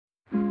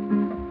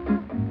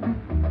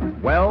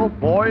Well,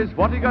 boys,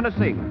 what are you gonna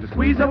sing? To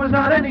squeeze there was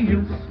not any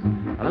use.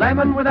 A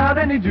lemon without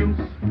any juice.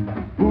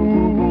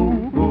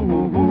 Boo, boo,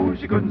 boo, boo.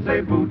 She couldn't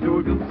say boo to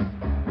a goose.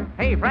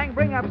 Hey, Frank,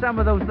 bring up some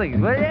of those things,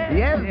 will you?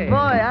 Yes, boy,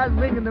 I was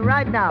thinking them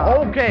right now.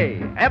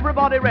 Okay,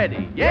 everybody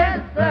ready?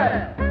 Yes,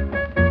 sir.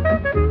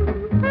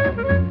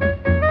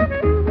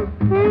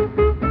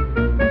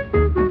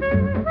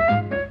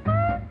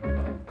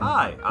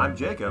 Hi, I'm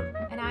Jacob.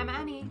 And I'm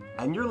Annie.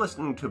 And you're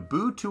listening to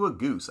Boo to a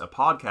Goose, a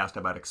podcast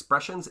about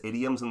expressions,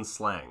 idioms, and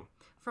slang.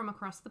 From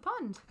across the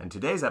pond. And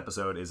today's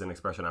episode is an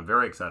expression I'm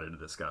very excited to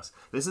discuss.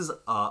 This is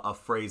a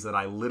phrase that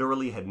I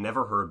literally had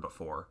never heard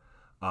before.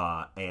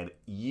 And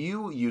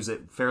you use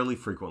it fairly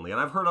frequently.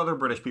 And I've heard other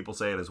British people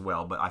say it as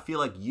well. But I feel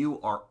like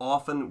you are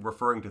often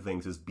referring to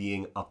things as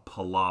being a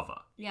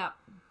palaver. Yeah.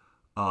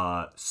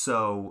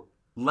 So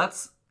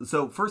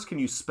first, can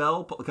you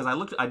spell? Because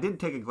I did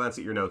take a glance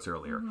at your notes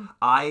earlier. Mm-hmm.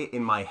 I,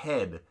 in my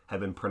head,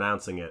 have been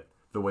pronouncing it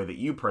the way that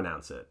you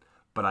pronounce it.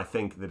 But I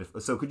think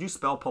that so could you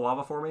spell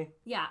palaver for me?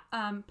 Yeah,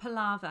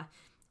 palaver.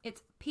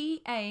 It's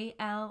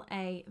Palaver.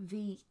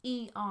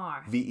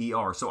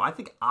 Ver. So I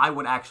think I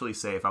would actually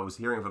say, if I was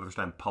hearing it for the first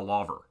time,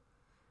 palaver.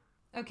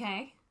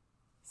 Okay.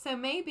 So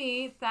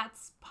maybe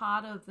that's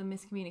part of the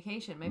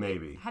miscommunication.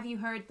 Maybe. Have you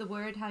heard the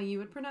word how you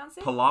would pronounce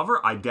it? Palaver?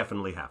 I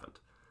definitely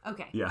haven't.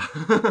 Okay. Yeah.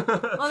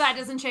 Well, that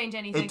doesn't change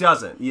anything. It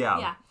doesn't, yeah.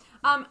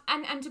 Yeah.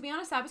 And to be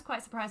honest, I was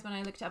quite surprised when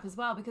I looked it up as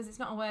well, because it's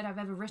not a word I've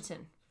ever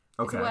written.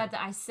 Okay. It's a word that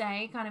I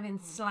say kind of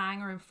in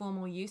slang or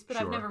informal use, but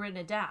I've never written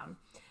it down.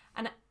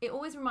 And it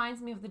always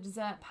reminds me of the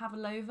dessert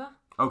pavlova.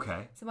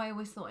 Okay. So I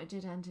always thought it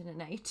did end in an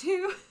A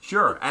too.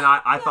 Sure. And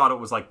I thought it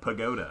was like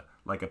pagoda,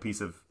 like a piece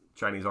of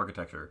Chinese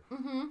architecture.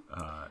 Mm-hmm.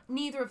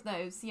 Neither of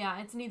those. Yeah,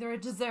 it's neither a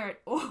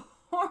dessert or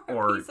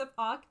a piece of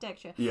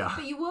architecture. Yeah.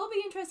 But you will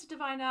be interested to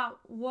find out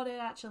what it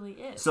actually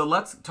is. So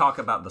let's talk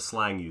about the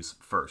slang use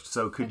first.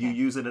 So could you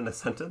use it in a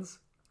sentence?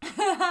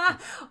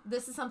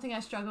 This is something I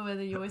struggle with,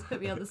 and you always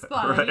put me on the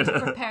spot. I need to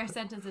prepare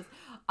sentences.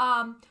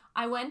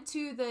 I went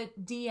to the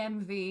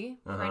DMV,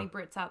 for any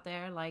Brits out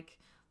there,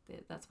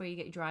 that's where you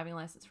get your driving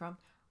license from.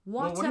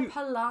 What a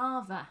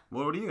palaver.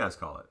 Well, what do you guys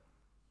call it?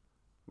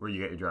 Where you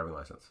get your driving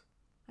license?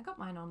 I got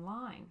mine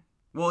online.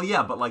 Well,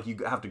 yeah, but you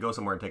have to go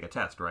somewhere and take a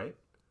test, right?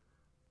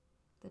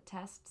 The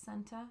test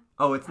center?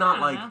 Oh, it's not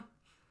like... know.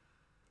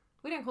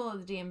 We don't call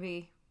it the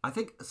DMV. I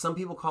think some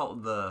people call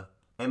it the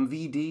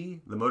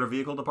MVD, the Motor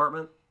Vehicle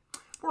Department.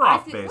 We're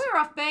off base. We're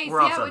off base.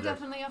 We're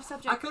definitely off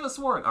subject. I could have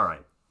sworn. All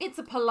right. It's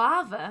a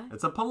palaver.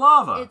 It's a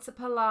palaver. It's a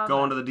palaver.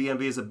 Going to the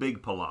DMV is a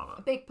big palaver.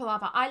 A big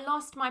palaver. I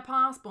lost my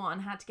passport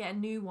and had to get a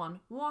new one.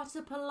 What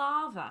a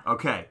palaver.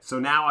 Okay, so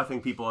now I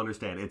think people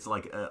understand. It's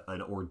like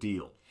an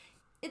ordeal.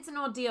 It's an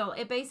ordeal.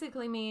 It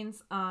basically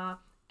means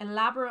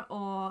elaborate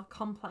or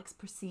complex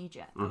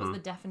procedure. That was the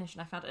definition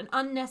I found. An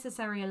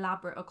unnecessary,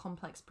 elaborate, or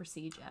complex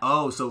procedure.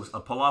 Oh, so a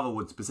palaver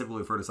would specifically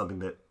refer to something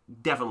that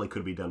definitely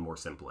could be done more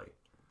simply.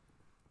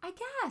 I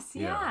guess,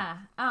 yeah.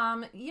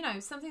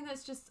 Something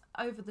that's just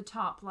over the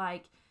top.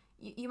 Like,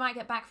 you might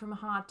get back from a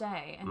hard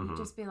day and you'd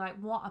just be like,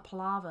 what a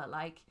palaver.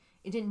 Like,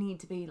 it didn't need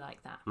to be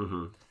like that.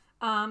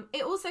 Mm-hmm.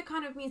 It also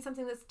kind of means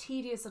something that's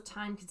tedious or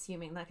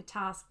time-consuming, like a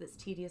task that's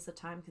tedious or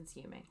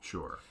time-consuming.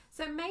 Sure.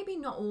 So maybe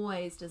not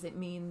always does it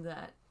mean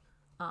that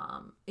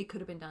it could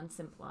have been done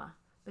simpler,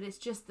 but it's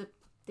just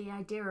the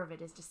idea of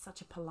it is just such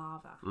a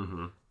palaver.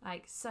 Mm-hmm.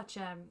 Like, such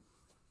a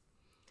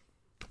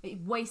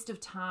waste of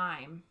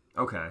time.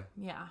 Okay.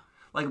 Yeah.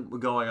 Like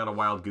going on a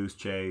wild goose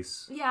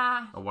chase.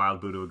 Yeah. A wild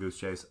boo to a goose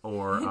chase.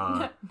 Or...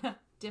 no,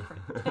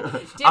 different.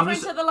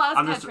 Different to the last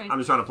country. I'm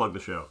just trying to plug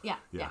the show. Yeah.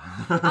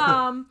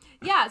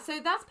 So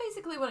that's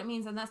basically what it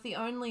means, and that's the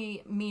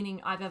only meaning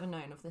I've ever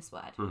known of this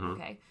word. Mm-hmm.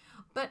 Okay.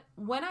 But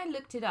when I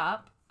looked it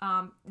up,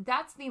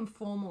 that's the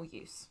informal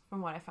use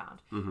from what I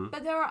found. Mm-hmm.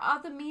 But there are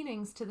other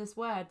meanings to this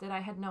word that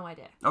I had no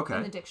idea. Okay.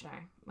 In the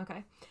dictionary.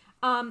 Okay.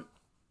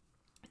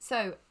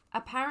 So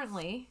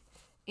apparently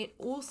it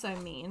also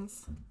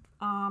means,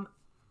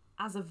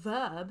 as a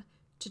verb,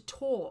 to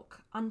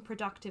talk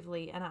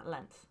unproductively and at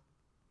length.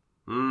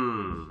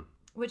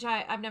 Which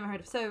I've never heard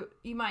of. So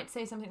you might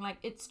say something like,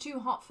 it's too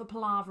hot for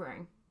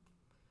palavering.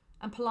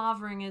 And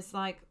palavering is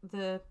like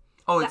the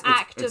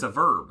act it's of a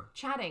verb.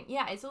 Chatting.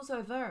 Yeah, it's also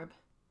a verb.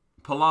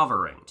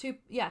 Palavering.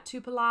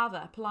 To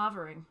palaver,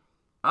 palavering.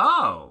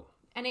 Oh.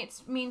 And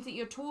it means that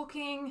you're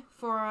talking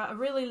for a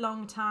really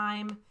long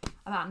time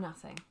about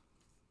nothing.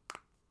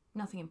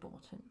 Nothing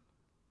important.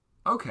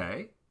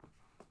 Okay.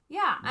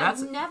 Yeah,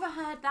 I've never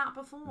heard that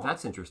before.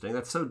 That's interesting.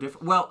 That's so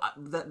different. Well,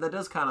 that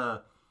does kind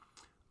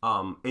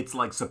of, it's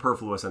like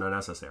superfluous and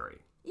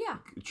unnecessary. Yeah.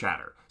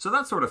 Chatter. So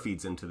that sort of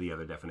feeds into the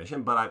other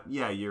definition. But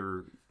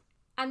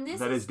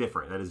that is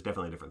different. That is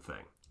definitely a different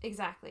thing.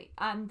 Exactly.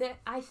 And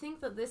I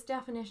think that this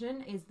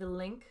definition is the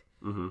link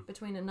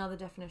between another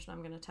definition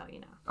I'm going to tell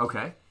you now.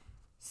 Okay.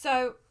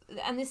 So,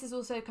 and this is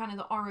also kind of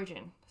the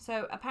origin.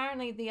 So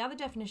apparently the other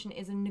definition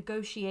is a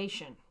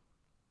negotiation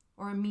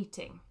or a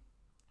meeting.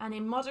 And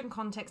in modern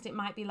context, it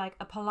might be like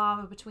a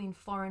palaver between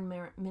foreign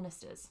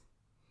ministers.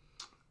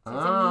 So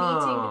it's a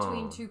meeting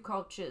between two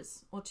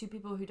cultures or two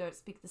people who don't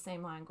speak the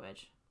same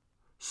language.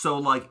 So,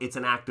 like, it's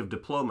an act of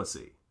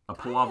diplomacy. A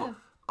Kind palaver. of.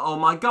 Oh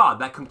my God,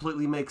 that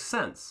completely makes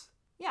sense.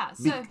 Yeah,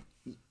 so...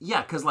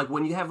 Yeah, because like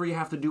whenever you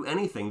have to do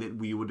anything that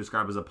we would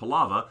describe as a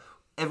palaver,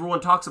 everyone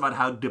talks about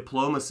how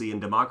diplomacy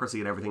and democracy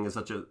and everything is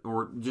such a,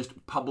 or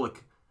just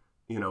public,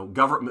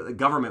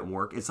 government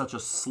work is such a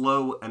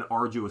slow and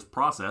arduous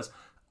process.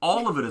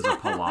 All of it is a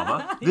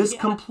palaver. This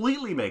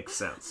completely makes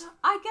sense.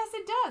 I guess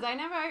it does.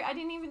 I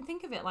didn't even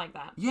think of it like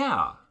that.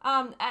 Yeah.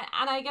 And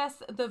I guess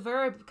the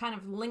verb kind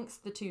of links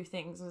the two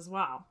things as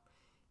well.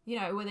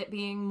 With it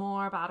being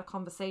more about a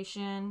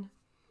conversation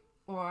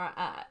or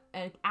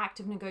an act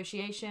of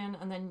negotiation,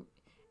 and then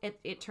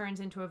it turns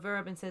into a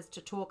verb and says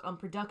to talk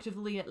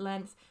unproductively at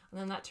length, and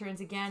then that turns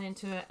again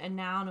into a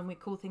noun, and we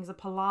call things a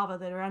palaver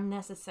that are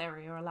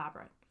unnecessary or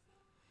elaborate.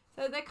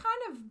 So they kind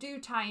of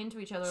do tie into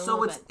each other a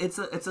little bit.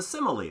 So it's a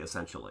simile,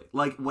 essentially.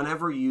 Like,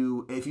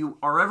 if you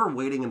are ever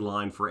waiting in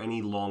line for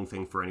any long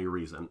thing for any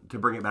reason, to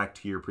bring it back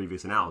to your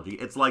previous analogy,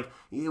 it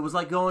was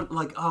like going,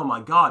 like, oh my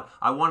God,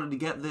 I wanted to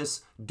get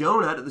this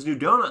donut at this new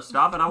donut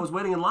stop, and I was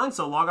waiting in line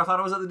so long, I thought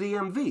I was at the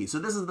DMV. So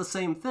this is the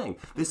same thing.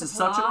 This is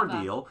such an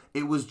ordeal.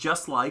 It was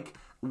just like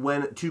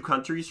when two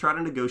countries try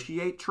to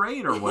negotiate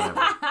trade or whatever.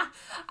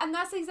 And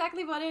that's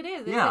exactly what it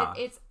is. Yeah.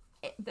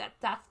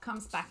 That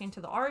comes back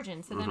into the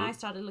origin. So then I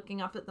started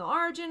looking up at the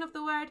origin of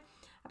the word.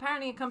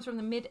 Apparently it comes from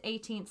the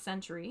mid-18th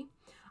century,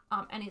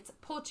 and it's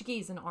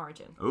Portuguese in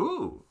origin.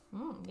 Ooh.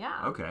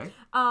 Yeah. Okay.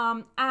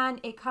 And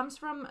it comes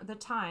from the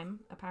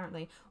time,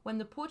 apparently, when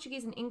the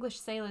Portuguese and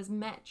English sailors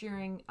met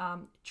during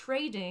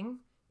trading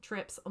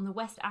trips on the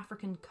West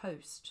African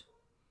coast.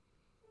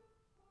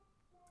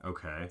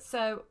 Okay.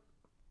 So...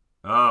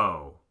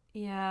 Oh.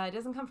 Yeah, it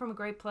doesn't come from a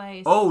great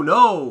place. Oh,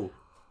 no!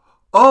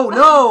 Oh,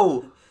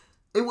 no!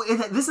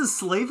 This is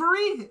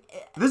slavery?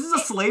 This is a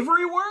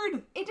slavery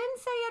word? It didn't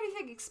say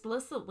anything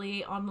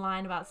explicitly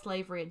online about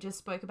slavery. It just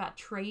spoke about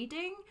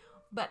trading,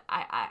 but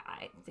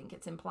I think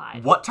it's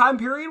implied. What time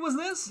period was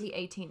this? The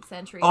 18th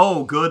century.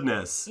 Oh,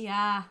 goodness.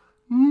 Yeah.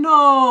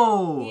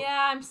 No!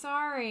 Yeah, I'm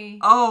sorry.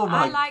 Oh,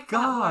 my I like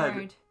God. that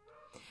word.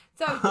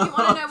 So, do you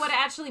want to know what it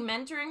actually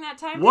meant during that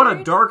time What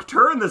period? a dark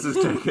turn this has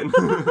taken.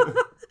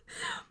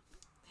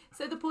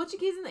 So, the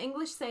Portuguese and the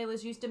English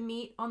sailors used to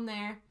meet on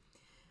their...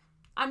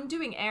 I'm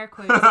doing air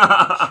quotes,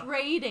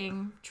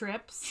 trading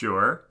trips.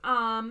 Sure.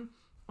 On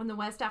the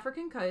West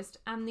African coast,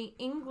 and the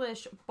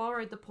English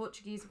borrowed the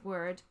Portuguese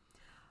word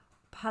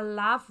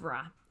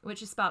palavra,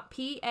 which is spelled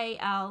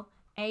Palavra,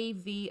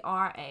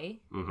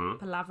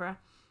 palavra,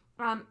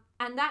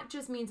 and that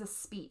just means a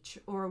speech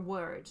or a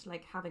word,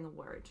 like having a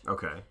word.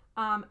 Okay.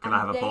 Can I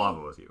have a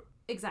palaver with you?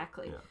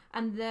 Exactly. Yeah.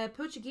 And the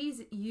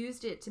Portuguese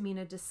used it to mean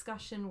a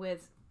discussion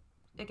with,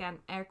 again,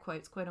 air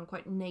quotes, quote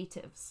unquote,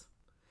 natives.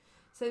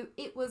 So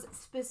it was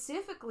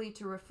specifically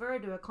to refer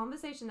to a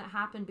conversation that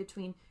happened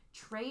between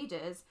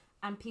traders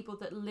and people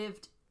that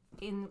lived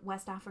in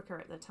West Africa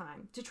at the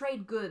time to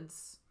trade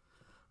goods.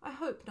 I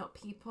hope not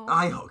people.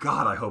 I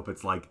hope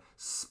it's like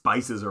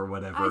spices or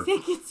whatever.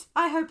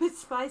 I hope it's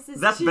spices.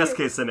 That's too. best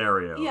case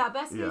scenario. Yeah,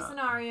 best case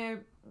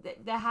scenario.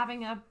 They're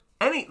having a...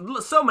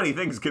 So many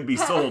things could be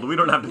sold. We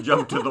don't have to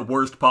jump to the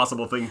worst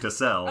possible thing to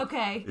sell.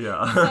 Okay.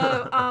 Yeah.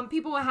 So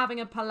people were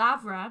having a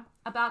palavra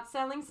about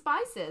selling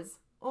spices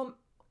or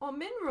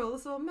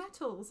minerals or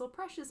metals or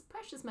precious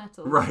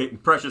metals.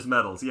 Right, precious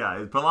metals.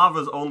 Yeah,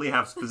 palavras only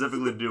have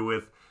specifically to do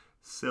with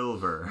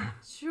silver.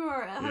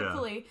 Sure,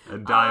 hopefully. Yeah.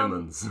 And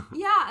diamonds.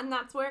 Yeah, and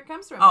that's where it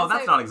comes from. Oh,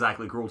 that's not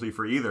exactly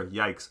cruelty-free either.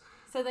 Yikes.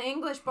 So the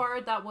English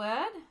borrowed that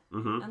word,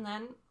 and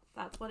then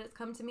that's what it's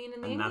come to mean in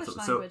the English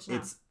language now.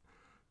 It's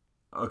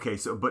okay.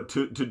 So, but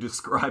to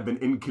describe an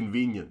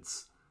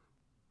inconvenience.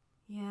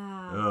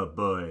 Yeah. Oh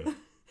boy.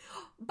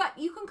 But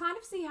you can kind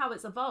of see how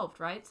it's evolved,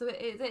 right? So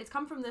it's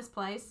come from this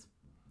place,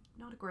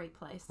 not a great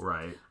place,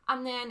 right?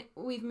 And then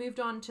we've moved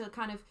on to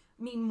kind of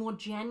mean more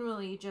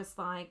generally just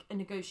like a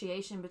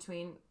negotiation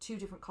between two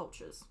different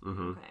cultures,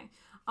 okay,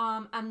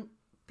 and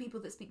people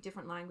that speak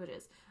different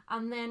languages.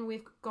 And then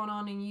we've gone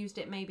on and used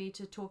it maybe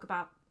to talk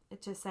about,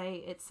 to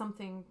say it's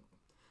something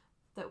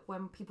that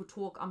when people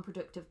talk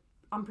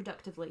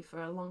unproductively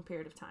for a long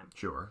period of time.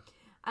 Sure.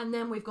 And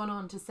then we've gone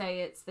on to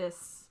say it's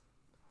this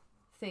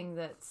thing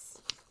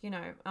that's,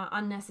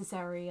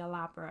 unnecessary,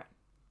 elaborate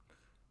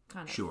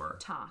kind of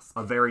task.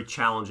 A very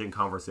challenging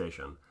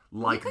conversation.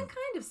 Like, you can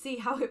kind of see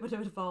how it would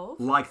evolve.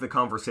 Like the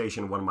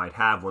conversation one might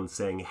have when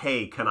saying,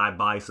 hey, can I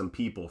buy some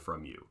people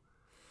from you?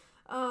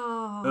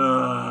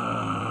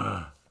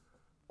 Oh.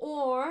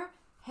 Or,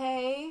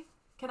 hey,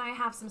 can I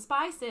have some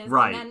spices?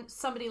 Right. And then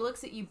somebody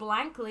looks at you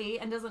blankly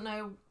and doesn't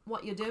know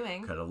what you're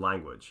doing. Kind of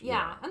language.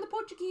 Yeah. And the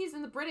Portuguese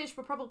and the British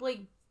were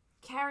probably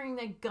carrying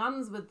their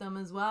guns with them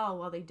as well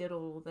while they did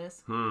all of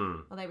this.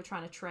 While they were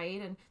trying to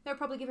trade. And they were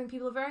probably giving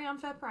people a very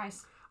unfair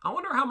price. I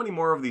wonder how many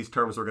more of these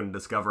terms we're going to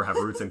discover have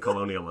roots in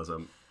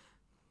colonialism.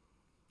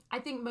 I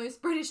think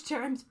most British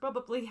terms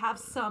probably have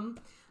some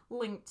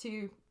link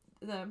to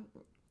the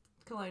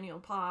colonial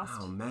past.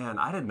 Oh man,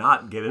 I did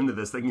not get into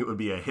this thinking it would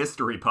be a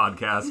history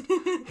podcast.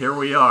 Here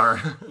we are.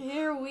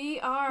 Here we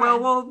are.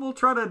 Well, we'll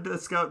try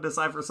to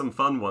decipher some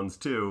fun ones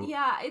too.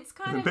 Yeah, it's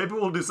kind of... Maybe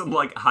we'll do some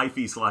like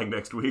hyphy slang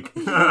next week.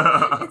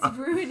 It's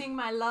ruining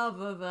my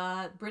love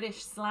of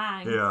British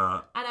slang.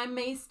 Yeah. And I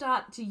may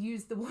start to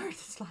use the word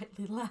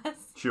slightly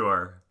less.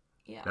 Sure.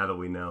 Yeah. Now that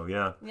we know,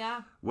 yeah.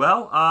 Yeah.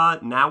 Well,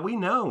 now we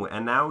know,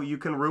 and now you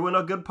can ruin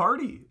a good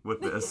party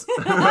with this.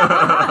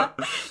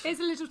 Here's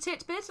a little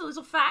tidbit, a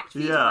little fact for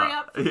you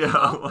to bring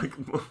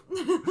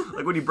up.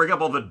 Like when you bring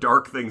up all the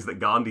dark things that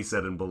Gandhi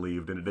said and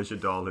believed, in addition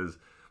to all his...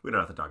 We don't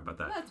have to talk about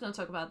that. Let's not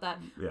talk about that.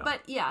 Yeah.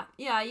 But yeah,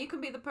 you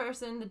can be the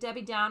person, the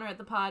Debbie Downer at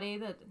the party,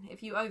 that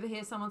if you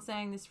overhear someone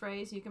saying this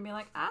phrase, you can be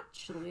like,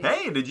 actually...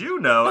 Hey, did you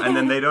know? And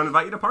then they don't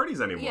invite you to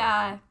parties anymore.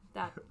 Yeah.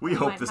 We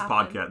hope this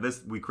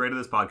podcast, we created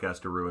this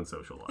podcast to ruin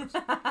social lives.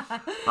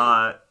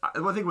 I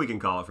think we can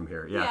call it from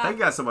here. Yeah. Thank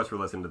you guys so much for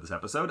listening to this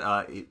episode.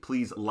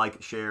 Please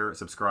like, share,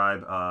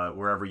 subscribe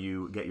wherever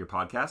you get your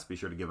podcasts. Be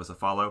sure to give us a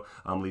follow.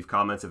 Leave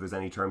comments if there's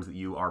any terms that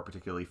you are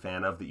particularly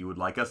fan of that you would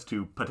like us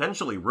to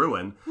potentially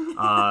ruin.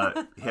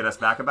 Hit us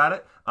back about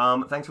it.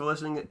 Thanks for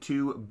listening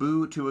to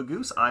Boo to a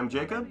Goose. I'm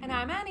Jacob. And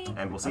I'm Annie.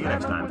 And we'll see you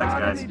next time. Thanks,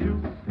 guys.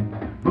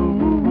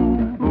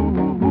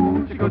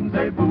 She couldn't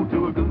say boo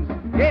to a goose.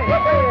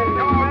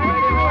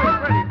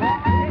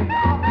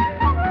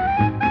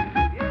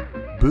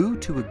 Boo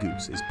to a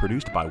Goose is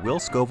produced by Will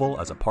Scoville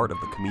as a part of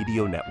the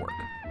Comedio Network.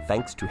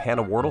 Thanks to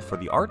Hannah Wardle for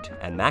the art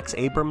and Max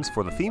Abrams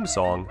for the theme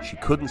song, She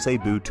Couldn't Say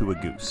Boo to a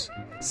Goose.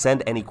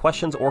 Send any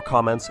questions or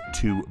comments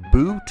to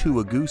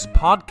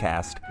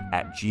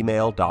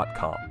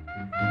bootoagoosepodcast@gmail.com.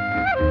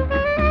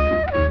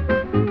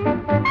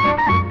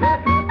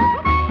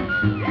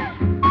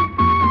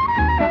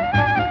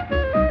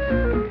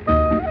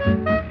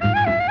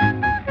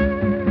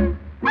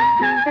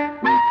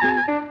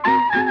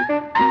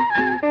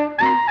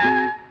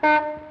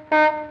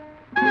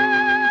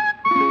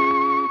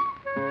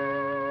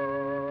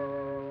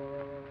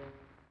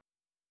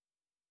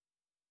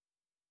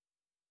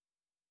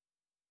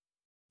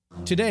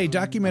 Today,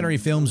 documentary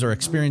films are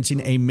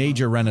experiencing a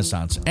major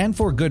renaissance, and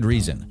for good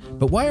reason.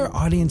 But why are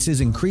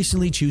audiences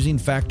increasingly choosing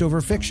fact over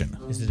fiction?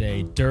 Is it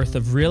a dearth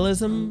of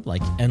realism,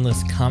 like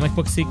endless comic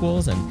book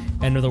sequels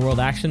and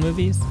end-of-the-world action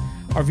movies?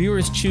 Are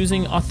viewers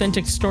choosing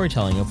authentic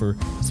storytelling over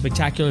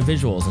spectacular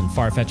visuals and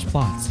far-fetched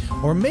plots?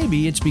 Or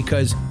maybe it's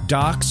because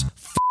docs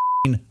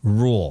f***ing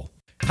rule.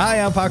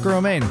 Hi, I'm Paco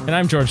Romain. And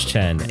I'm George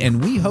Chen.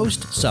 And we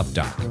host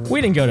SupDoc.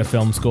 We didn't go to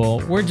film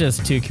school. We're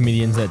just two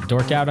comedians that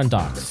dork out on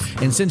docs.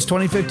 And since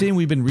 2015,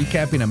 we've been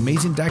recapping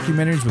amazing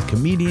documentaries with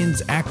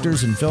comedians,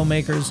 actors, and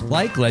filmmakers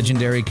like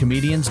legendary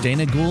comedians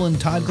Dana Gould and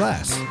Todd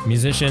Glass.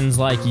 Musicians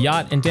like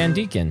Yacht and Dan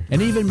Deacon.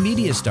 And even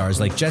media stars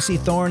like Jesse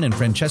Thorne and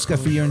Francesca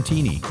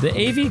Fiorentini. The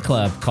AV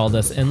Club called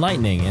us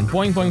enlightening, and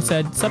Boing Boing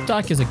said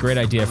SupDoc is a great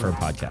idea for a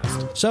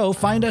podcast. So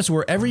find us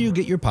wherever you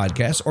get your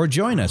podcasts or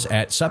join us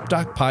at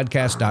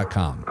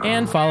supdocpodcast.com.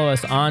 And follow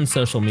us on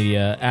social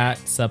media at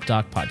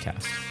SupDoc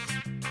Podcast.